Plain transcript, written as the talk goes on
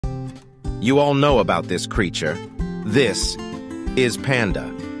You all know about this creature. This is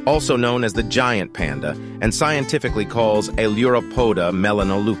panda, also known as the giant panda, and scientifically calls Ailuropoda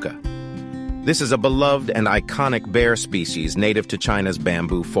melanoleuca. This is a beloved and iconic bear species native to China's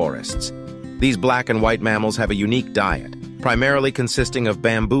bamboo forests. These black and white mammals have a unique diet, primarily consisting of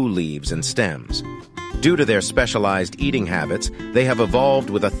bamboo leaves and stems. Due to their specialized eating habits, they have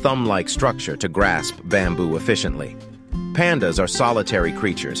evolved with a thumb-like structure to grasp bamboo efficiently. Pandas are solitary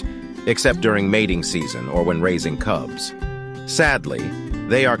creatures, except during mating season or when raising cubs. Sadly,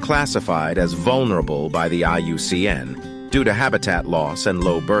 they are classified as vulnerable by the IUCN due to habitat loss and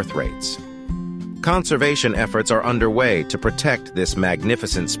low birth rates. Conservation efforts are underway to protect this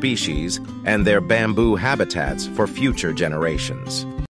magnificent species and their bamboo habitats for future generations.